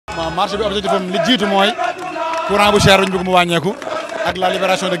marché bi objectif am li jiitu mooy courant bu cher bi ñu bëgg mu wàññeeku ak la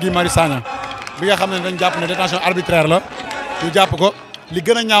libération de Guy Marius Sagna bi nga xam ne dañ jàpp ne détention arbitraire la ñu jàpp ko li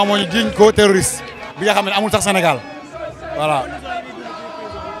gën a ñaaw moo ñu jiiñ ko terroriste bi nga xam ne amul sax Sénégal voilà.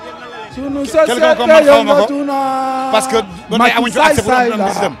 quelqu'un comme man xaw ma ko parce que ba tey amuñ fi accès pour am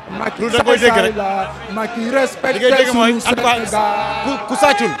système lu da koy dégg rek li ngay dégg mooy en tout cas ku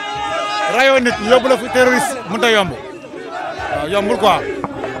sàccul rayoo nit yóbbu la fu terroriste mënut a yomb waaw yombul quoi.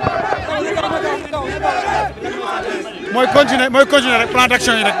 mooy continuer rek plan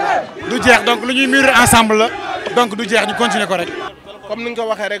d'action yi rek du jeex donc lu ñuy mûrir ensemble la donc du jeex ñu continuer ko rek. comme ni nga ko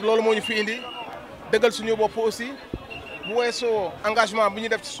waxee rek loolu moo ñu fi indi dëggal suñu bopp aussi bu weesoo engagement bi ñu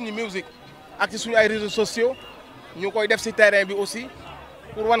def ci suñu musique ak ci suñu ay réseaux sociaux ñu koy def ci terrain bi aussi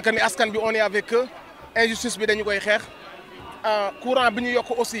pour wan que ni askan bi on est avec eux injustice bi dañu koy xeex courant bi ñu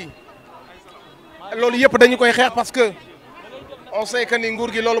yokk aussi loolu yëpp dañu koy xeex parce que on sait que ni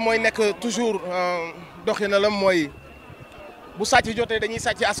nguur gi loolu mooy nekk toujours doxina la mooy bu sàcc jotee dañuy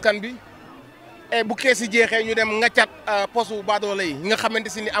sàcc askan bi et bu kees yi jeexee ñu dem ngaccat posu baadoole yi ñi nga xamante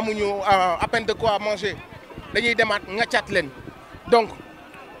si ni amuñu à peine de quoi manger dañuy demaat ngaccat leen donc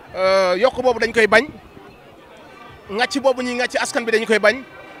yokk boobu dañ koy bañ ngacc boobu ñuy ngacc askan bi dañu koy bañ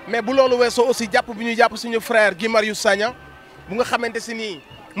mais bu loolu weesoo aussi jàpp bi ñuy jàpp suñu frère Guy Marius Sagna bu nga xamante si ni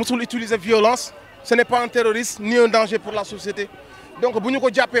musul utiliser violence ce n'est pas un terroriste ni un danger pour la société donc bu ñu ko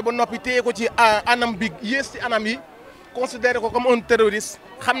jàppee ba noppi téye ko ci anam bi yées ci anam yi considéré ko comme un terroriste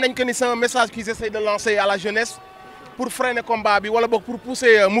xam nañ que ni c'est un message qu'ils essaient de lancer à la jeunesse pour freiner combat bi wala boog pour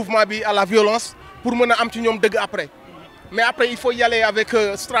pousser mouvement bi à la violence pour mën a am ci ñoom dëgg après mais après il faut y aller avec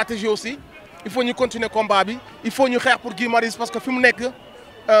stratégie aussi il faut ñu continuer combat bi il faut ñu xeex pour Guy Marius parce que fi mu nekk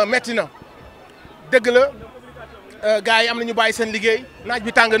metti na dëgg la gars yi am na ñu bàyyi seen liggéey naaj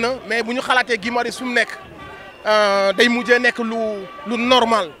bi tàng na mais bu ñu xalaatee Guy Marius fi mu nekk day mujjee nekk lu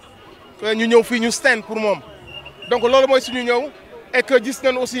normal ñu ñëw fii ñu stand pour moom donc loolu mooy suñu ñëw et que gis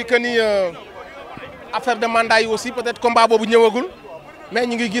nañ aussi que ni affaire de mandat yi aussi peut-être combat boobu ñëwagul mais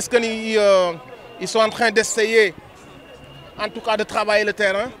ñu ngi gis que ni ils sont en train d'essayer en tout cas de travailler le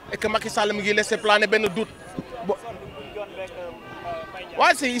terrain et que Macky Sall mi ngi laisser planer benn doute.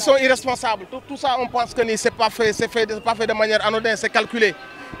 Ouais, ils sont irresponsables. Tout ça, on pense que c'est pas fait de manière anodine, c'est calculé.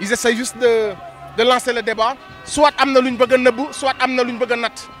 Ils essaient juste de lancer le débat. Soit amna luñ bëgg nëbbu, soit amna luñ bëgg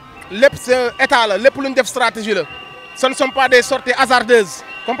nat. Lépp c'est état la, lépp luñ def stratégie la. Ce ne sont pas des sorties hasardeuses,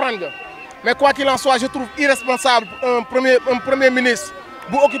 comprendre nga. Mais quoi qu'il en soit, je trouve irresponsable un premier ministre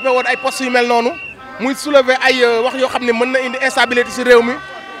bu occupé woon ay postes yu mel noonu muy soulever ay wax yoo xam ne mën na indi instabilité ci réew mi,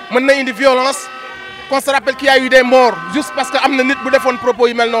 mën na indi violence. Qu'on se rappelle qu'il y a eu des morts juste parce que am na nit bu defoon propos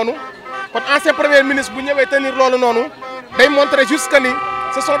yu mel noonu kon ancien premier ministre bu ñëwee tenir loolu noonu day montrer juste que ni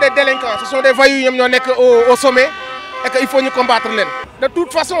ce sont des délinquants ce sont des voyous ñoom ñoo nekk au sommet et que il faut ñu combattre leen. De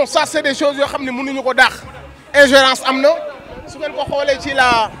toute façon ça c'est des choses yoo xam ne mënuñu ko dàq ingérence am na su ngeen ko xoolee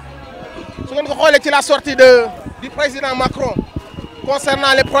ci la sortie du président Macron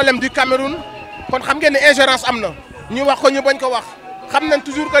concernant les problèmes du Cameroun kon xam ngeen ne ingérence am na ñu wax ko ñu bañ ko wax xam nañ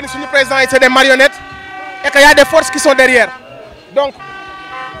toujours que ni suñu président yi c'est des marionnettes. Et qu'il y a des forces qui sont derrière donc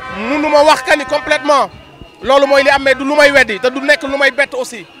mënu ma wax que ni complètement loolu mooy li am mais du lu may weddi te du nekk lu may bett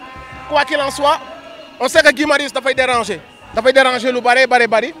aussi quoi qu'il en soit on sait que Guy Marius dafay déranger lu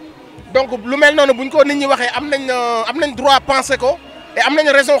bari donc lu mel noonu buñ ko nit ñi waxee am nañ droit penser ko et am nañ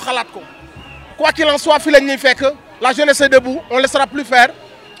raison xalaat ko quoi qu'il en soit fii lañ ñuy fekk la jeunesse est debout on laissera plus faire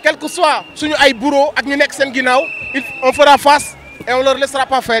quel que soit suñu ay bourreau ak ñu nekk seen ginnaaw on fera face. Et on ne leur laissera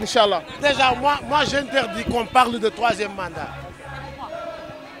pas faire, Inch'Allah. Déjà, moi j'interdis qu'on parle de troisième mandat.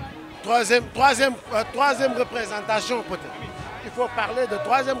 Troisième représentation peut-être. Il faut parler de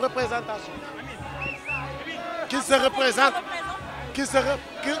troisième représentation. Qu'il se représente,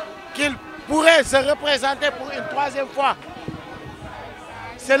 qu'il pourrait se représenter pour une troisième fois.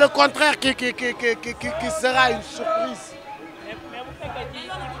 C'est le contraire qui sera une surprise.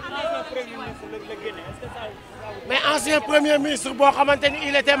 Mais ancien premier ministre,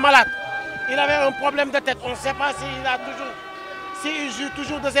 il était malade. Il avait un problème de tête. On ne sait pas s'il joue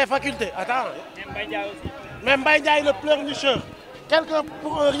toujours de ses facultés. Attends. Même Mbaye Ndiaye, le pleurnicheur. Quelqu'un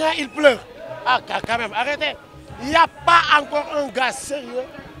pour un rien, il pleure. Ah, quand même, arrêtez. Il n'y a pas encore un gars sérieux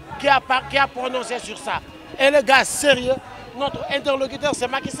qui a prononcé sur ça. Et le gars sérieux, notre interlocuteur, c'est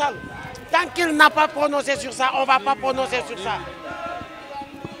Macky Sall. Tant qu'il n'a pas prononcé sur ça, on ne va pas prononcer sur ça.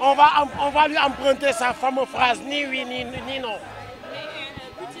 On va lui emprunter sa fameuse phrase, ni oui, ni non.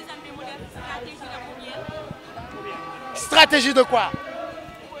 Stratégie de quoi?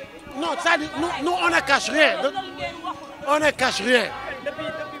 Non, ça dit, nous on ne cache rien. On ne cache rien.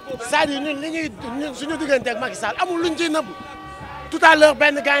 Ça dit, nous, suñu diggante ak Macky Sall amul luñ ciy nëbb. tout à l'heure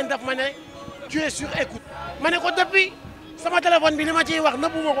Ben gars daf ma ne tu es sur écoute ma ne ko depuis sama téléphone bi li ma ciy wax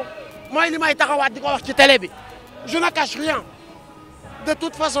nëbbuma ko mooy li may taxawaat di ko wax ci télé bi je ne cache rien de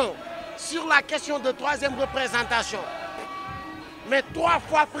toute façon sur la question de troisième représentation mais 3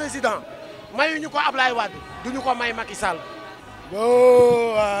 fois président mayuñu ko Ablaye Wade duñu ko may Macky Sall.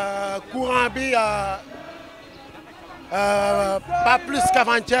 Courant bi pas plus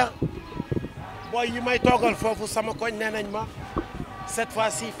qu'avant-hier booy yi may toogal foofu sama koñ nee nañ ma cette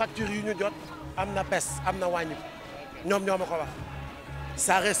fois-ci facture yu ñu jot am na baisse am na wàññi ñoom ñoo ma ko wax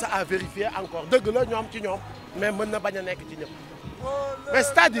ça reste à vérifier encore dëgg la ñoom ci ñoom mais mën na bañ a nekk ci ñëpp mais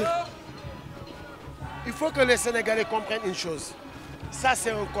c'est-à-dire il faut que les Sénégalais comprennent une chose ça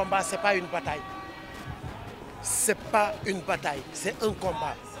c'est un combat c'est pas une bataille c'est pas une bataille c'est un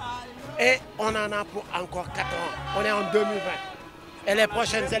combat et on en a pour encore 4 ans on est en 2020 et les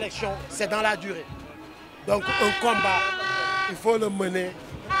prochaines élections c'est dans la durée donc un combat il faut le mener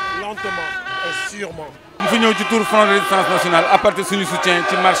lentement et sûrement. ñu fi ñëw ci tour front de résistance nationale apporter suñu soutien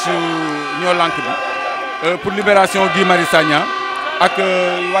ci marche ñoo Lank bi pour libération Guy Marius Sagna ak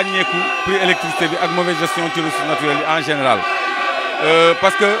wàññeeku prix électricité bi ak mauvaise gestion ci ressources naturelles yi en général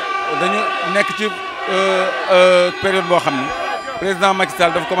parce que dañu nekk ci période boo xam ni président Macky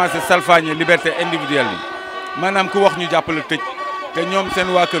Sall dafa commencé salfaañe liberté individuelle bi maanaam ku wax ñu jàppale tëj te ñoom seen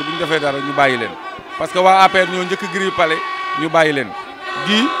waa kër bu ñu defee dara ñu bàyyi leen parce que waa APR ñoo njëkk grille palais ñu bàyyi leen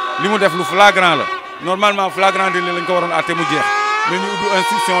Guy li mu def lu flagrant la normalement flagrant délit lañ ko waroon àtte mu jeex mais ñu ubbi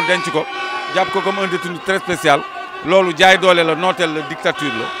instruction denc ko jàpp ko comme un détenu très spécial loolu jaay doole la nooteel la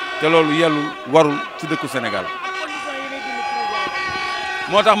dictature la te loolu yellul warul ci dëkku Sénégal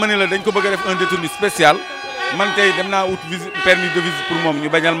moo tax ma ne la dañ ko bëgg a def un détenu spécial man tey dem naa ut permis de visite pour moom ñu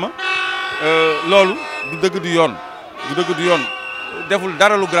bañal ma loolu du dëgg du yoon deful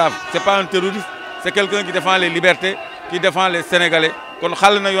dara lu grave c'est pas un terroriste c'est quelqu'un qui défend les libertés qui défend les Sénégalais kon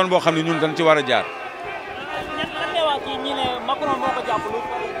xàll na yoon boo xam ne ñun dañ ci war a jaar.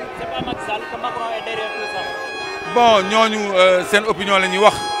 bon ñooñu seen opinion la ñuy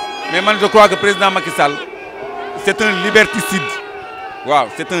wax mais man je crois que président Macky Sall c'est un liberticide waaw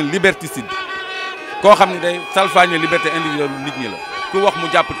c'est un liberticide koo xam ne day salfaañe liberté individuelle nit ñi la ku wax mu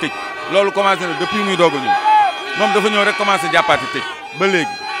jàpp tëj loolu commencé na depuis muy doog a ñëw moom dafa ñëw rek commencé jàppaati tëj ba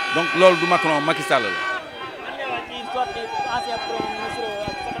léegi donc loolu du Macron Macky Sall la.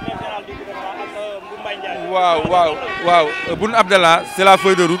 waaw Boun Abdallah c'est la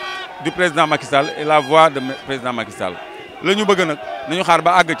feuille de route du président Macky Sall et la voix de président Macky Sall la ñu bëgg nag nañu xaar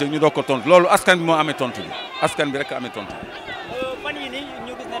ba àgg ca ñu doog ko tontu loolu askan bi moo amee tontu bi askan bi rek amee tontu bi. fan yii nii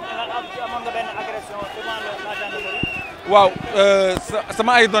ñu gis ne amoon nga benn agression devant la gendarmerie. waaw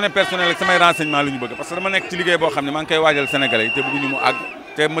sama ay données personnelles ak samay renseignements la ñu bëgg parce que dama nekk ci liggéey boo xam ne maa ngi koy waajal Sénégalais yi te bëgguñu mu àgg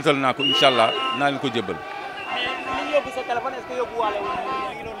te mëtal naa ko incha allah naa leen ko jébbal. mais li ñu yóbbu sa téléphone est-ce que yóbbuwaale wu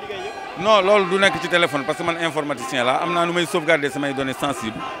ñu ngi doon liggéey yëpp. non loolu du nekk ci téléphone parce que man informaticien la am naa nu may sauvegarder samay données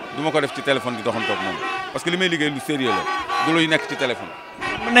sensibles du ma ko def ci téléphone di doxantoog moom parce que li may liggéey lu sérieux la du luy nekk ci téléphone.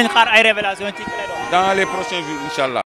 mën nañ xaar ay révélations ci. dans les prochains jours incha allah.